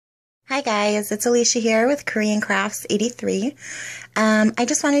Hi guys, it's Alicia here with Korean Crafts 83. I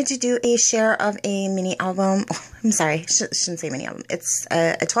just wanted to do a share of a mini album. Oh, I'm sorry, shouldn't say mini album. It's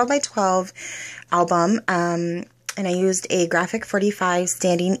a 12 by 12 album, and I used a graphic 45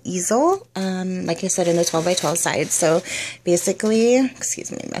 standing easel, like I said, in the 12 by 12 side. So basically,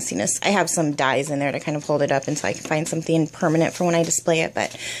 excuse my messiness, I have some dies in there to kind of hold it up until I can find something permanent for when I display it,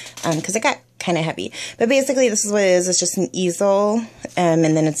 but because it got kind of heavy. But basically this is what it is. It's just an easel, and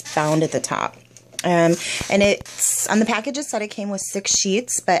then it's bound at the top. And it's on the package. It said it came with 6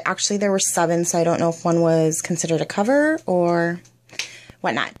 sheets, but actually there were 7, so I don't know if one was considered a cover or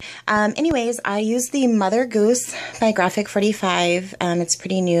whatnot. Anyways, I used the Mother Goose by Graphic 45. It's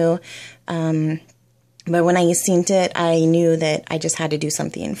pretty new. But when I seen it, I knew that I just had to do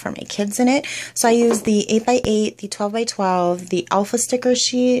something for my kids in it. So I used the 8 by 8, the 12 by 12, the alpha sticker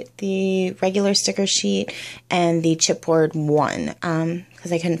sheet, the regular sticker sheet, and the chipboard 1.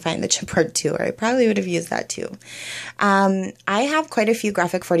 Because I couldn't find the chipboard 2, or I probably would have used that too. I have quite a few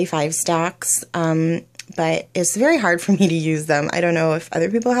Graphic 45 stacks, but it's very hard for me to use them. I don't know if other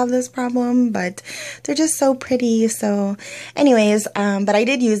people have this problem, but they're just so pretty. So anyways, but I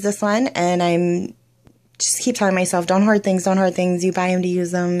did use this one, and I'm just keep telling myself, don't hoard things, don't hoard things. You buy them to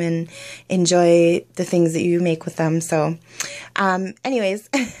use them and enjoy the things that you make with them. So anyways,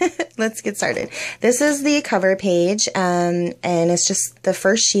 let's get started. This is the cover page, and it's just the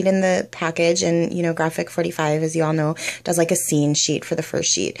first sheet in the package. And, you know, Graphic 45, as you all know, does like a scene sheet for the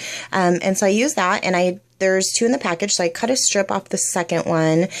first sheet. And so I used that, and there's 2 in the package. So I cut a strip off the second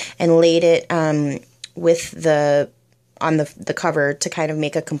one and laid it with on the cover to kind of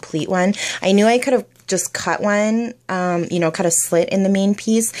make a complete one. I knew I could have just cut one, you know, cut a slit in the main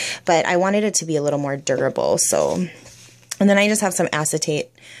piece, but I wanted it to be a little more durable. So, and then I just have some acetate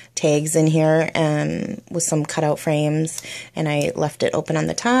tags in here with some cutout frames, and I left it open on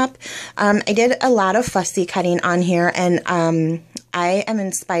the top. I did a lot of fussy cutting on here, and I am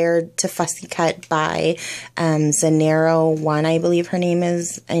inspired to fussy cut by Zanero One, I believe her name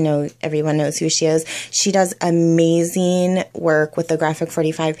is. I know everyone knows who she is. She does amazing work with the Graphic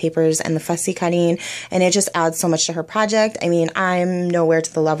 45 papers and the fussy cutting, and it just adds so much to her project. I mean, I'm nowhere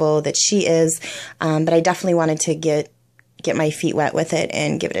to the level that she is, but I definitely wanted to get my feet wet with it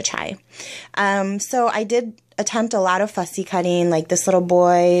and give it a try. So I did attempt a lot of fussy cutting. Like this little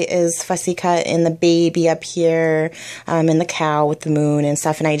boy is fussy cut, and the baby up here, and the cow with the moon and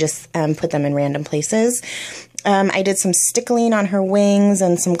stuff, and I just put them in random places. I did some stickling on her wings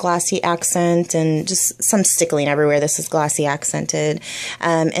and some glossy accent, and just some stickling everywhere. This is glossy accented.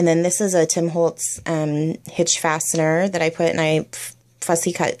 And then this is a Tim Holtz hitch fastener that I put, and I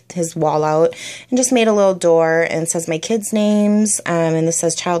fussy cut his wall out and just made a little door, and it says my kids' names, and this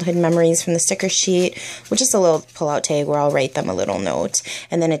says childhood memories from the sticker sheet, which is a little pull-out tag where I'll write them a little note,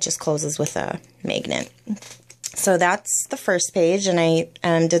 and then it just closes with a magnet. So that's the first page, and I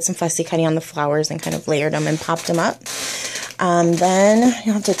did some fussy cutting on the flowers and kind of layered them and popped them up. Then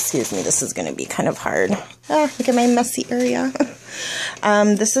you'll have to excuse me, this is going to be kind of hard. Look at my messy area.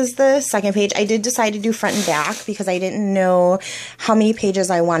 This is the second page. I did decide to do front and back because I didn't know how many pages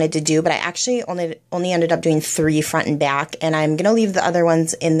I wanted to do, but I actually only ended up doing 3 front and back, and I'm going to leave the other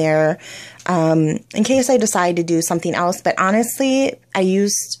ones in there in case I decide to do something else. But honestly, I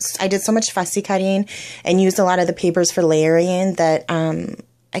did so much fussy cutting and used a lot of the papers for layering that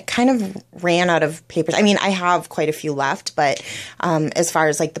I kind of ran out of papers. I mean, I have quite a few left, but as far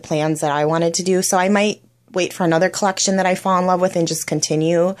as like the plans that I wanted to do, so I might wait for another collection that I fall in love with and just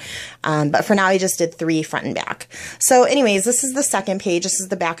continue. But for now, I just did 3 front and back. So anyways, this is the second page. This is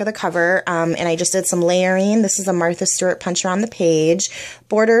the back of the cover. And I just did some layering. This is a Martha Stewart puncher on the page.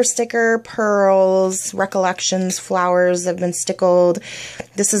 Border sticker, pearls, recollections, flowers have been stickled.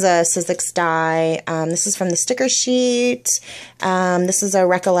 This is a Sizzix die. This is from the sticker sheet. This is a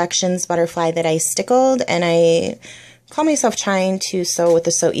recollections butterfly that I stickled, and I call myself trying to sew with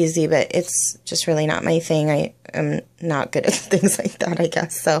the Sew Easy, but it's just really not my thing. I am not good at things like that, I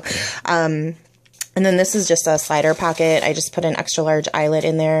guess. So, and then this is just a slider pocket. I just put an extra large eyelet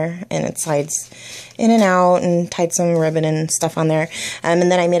in there, and it slides in and out, and tied some ribbon and stuff on there. And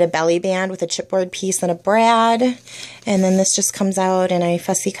then I made a belly band with a chipboard piece and a brad. And then this just comes out, and I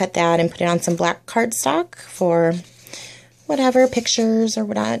fussy cut that and put it on some black cardstock for whatever, pictures or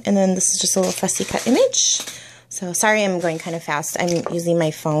whatnot. And then this is just a little fussy cut image. So sorry, I'm going kind of fast. I'm using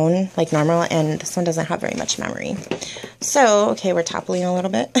my phone like normal, and this one doesn't have very much memory. So, okay, we're toppling a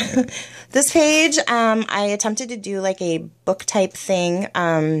little bit. This page, I attempted to do like a book type thing.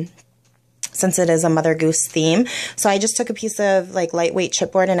 since it is a Mother Goose theme. So I just took a piece of like lightweight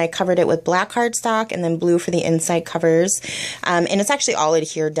chipboard and I covered it with black cardstock and then blue for the inside covers. And it's actually all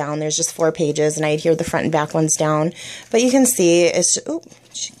adhered down. There's just 4 pages and I adhered the front and back ones down. But you can see it's just, oh,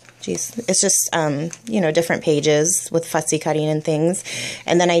 geez, it's just, you know, different pages with fussy cutting and things.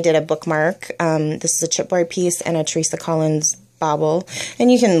 And then I did a bookmark. This is a chipboard piece and a Teresa Collins bobble.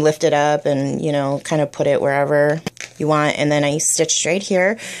 And you can lift it up and, you know, kind of put it wherever you want. And then I stitched right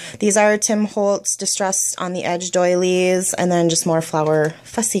here. These are Tim Holtz distressed on the edge doilies, and then just more flower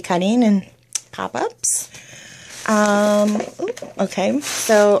fussy cutting and pop-ups. Okay,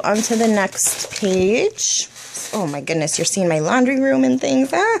 so on to the next page. Oh my goodness, you're seeing my laundry room and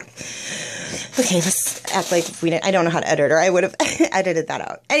things. Okay, let's act like I don't know how to edit, or I would have edited that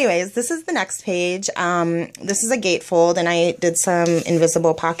out. Anyways, this is the next page. This is a gatefold, and I did some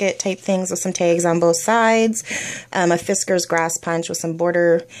invisible pocket type things with some tags on both sides. A Fisker's grass punch with some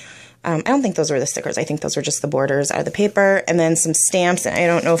border. I don't think those were the stickers. I think those were just the borders out of the paper. And then some stamps, and I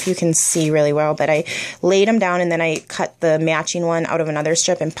don't know if you can see really well, but I laid them down, and then I cut the matching one out of another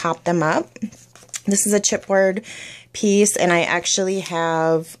strip and popped them up. This is a chipboard piece, and I actually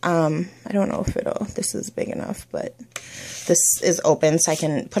have, I don't know if this is big enough, but this is open, so I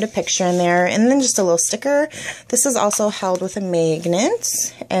can put a picture in there, and then just a little sticker. This is also held with a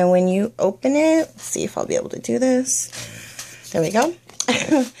magnet, and when you open it, let's see if I'll be able to do this. There we go.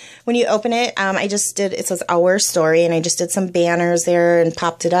 When you open it, I just did, it says Our Story, and I just did some banners there and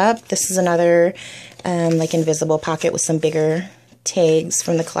popped it up. This is another, like, invisible pocket with some bigger tags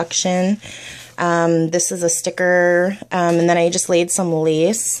from the collection. This is a sticker, and then I just laid some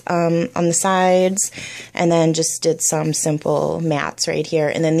lace on the sides, and then just did some simple mats right here,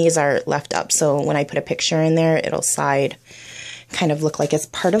 and then these are left up, so when I put a picture in there, it'll slide, kind of look like it's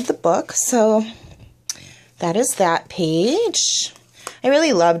part of the book. So that is that page. I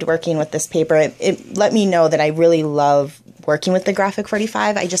really loved working with this paper. It let me know that I really love working with the Graphic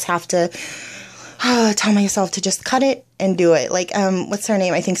 45. I just have to tell myself to just cut it and do it. Like, what's her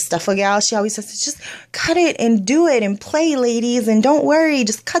name? I think Stuffle Gal. She always says, just cut it and do it and play, ladies, and don't worry.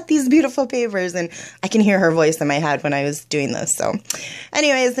 Just cut these beautiful papers. And I can hear her voice in my head when I was doing this. So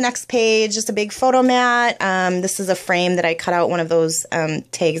anyways, the next page, just a big photo mat. This is a frame that I cut out one of those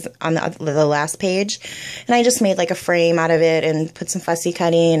tags on the last page. And I just made like a frame out of it and put some fussy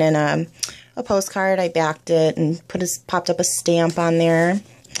cutting and a postcard. I backed it and popped up a stamp on there.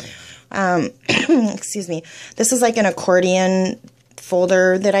 Excuse me. This is like an accordion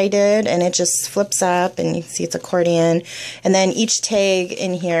folder that I did, and it just flips up, and you can see it's accordion. And then each tag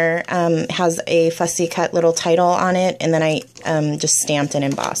in here has a fussy cut little title on it, and then I just stamped and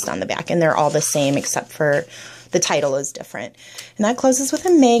embossed on the back, and they're all the same except for the title is different. And that closes with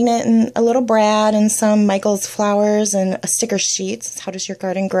a magnet and a little brad and some Michael's flowers and a sticker sheet. How does your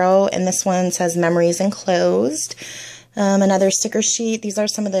garden grow? And this one says Memories Enclosed. Another sticker sheet. These are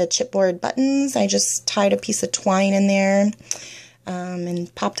some of the chipboard buttons. I just tied a piece of twine in there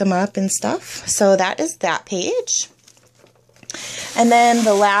and popped them up and stuff. So that is that page. And then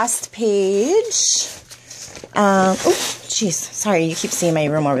the last page. Oh, jeez. Sorry, you keep seeing my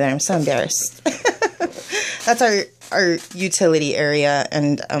room over there. I'm so embarrassed. That's our utility area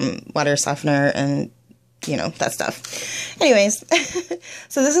and water softener and you know, that stuff. Anyways,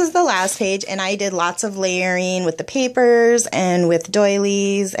 so this is the last page, and I did lots of layering with the papers and with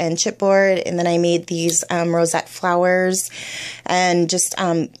doilies and chipboard, and then I made these rosette flowers and just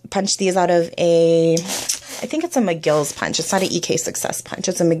punched these out of a, I think it's a McGill's punch. It's not an EK Success punch.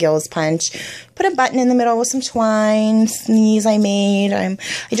 It's a McGill's punch. Put a button in the middle with some twine. These I made. I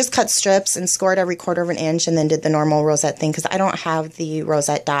just cut strips and scored every 1/4 of an inch and then did the normal rosette thing because I don't have the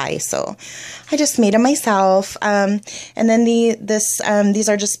rosette die. So I just made them myself. And then these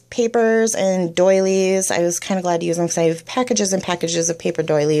are just papers and doilies. I was kind of glad to use them because I have packages and packages of paper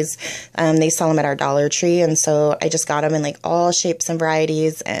doilies. They sell them at our Dollar Tree. And so I just got them in like all shapes and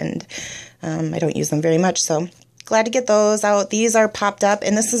varieties, and I don't use them very much, so glad to get those out. These are popped up,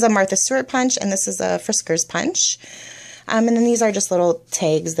 and this is a Martha Stewart punch, and this is a Frisker's punch. And then these are just little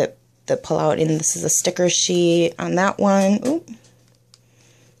tags that pull out, and this is a sticker sheet on that one. Ooh,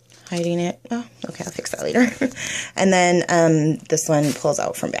 hiding it. Oh, okay, I'll fix that later. And then this one pulls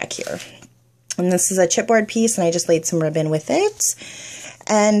out from back here. And this is a chipboard piece, and I just laid some ribbon with it.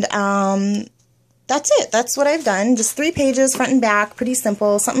 And that's it. That's what I've done. Just 3 pages, front and back, pretty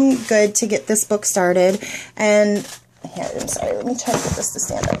simple. Something good to get this book started. And here, I'm sorry, let me try to get this to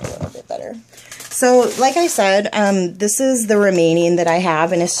stand up a little bit better. So, like I said, this is the remaining that I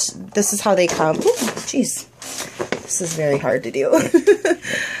have, and this is how they come. Ooh, jeez. This is very hard to do.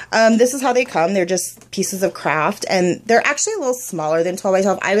 This is how they come. They're just pieces of craft, and they're actually a little smaller than 12 by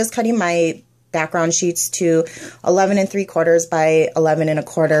 12. I was cutting my background sheets to 11 3/4 by 11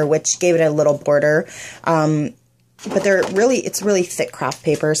 1/4, which gave it a little border. But it's really thick craft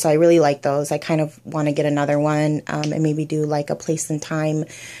paper, so I really like those. I kind of want to get another one and maybe do like a place and time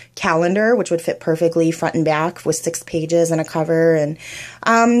calendar, which would fit perfectly front and back with 6 pages and a cover. And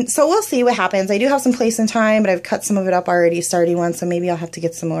so we'll see what happens. I do have some place and time, but I've cut some of it up already, starting one, so maybe I'll have to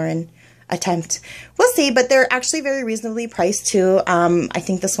get some more and attempt. We'll see, but they're actually very reasonably priced too. I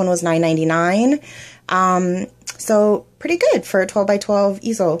think this one was $9.99. So pretty good for a 12 by 12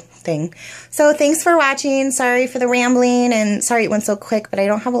 easel thing. So thanks for watching. Sorry for the rambling, and sorry it went so quick, but I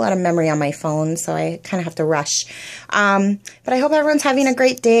don't have a lot of memory on my phone, so I kind of have to rush. But I hope everyone's having a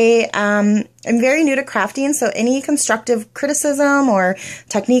great day. I'm very new to crafting, so any constructive criticism or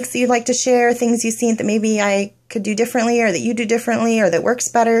techniques that you'd like to share, things you see that maybe I could do differently or that you do differently or that works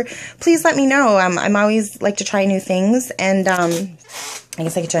better, please let me know. I'm always like to try new things, and I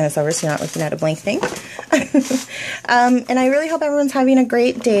guess I could turn this over so you're not looking at a blank thing. And I really hope everyone's having a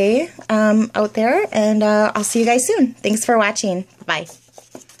great day out there, and I'll see you guys soon. Thanks for watching. Bye.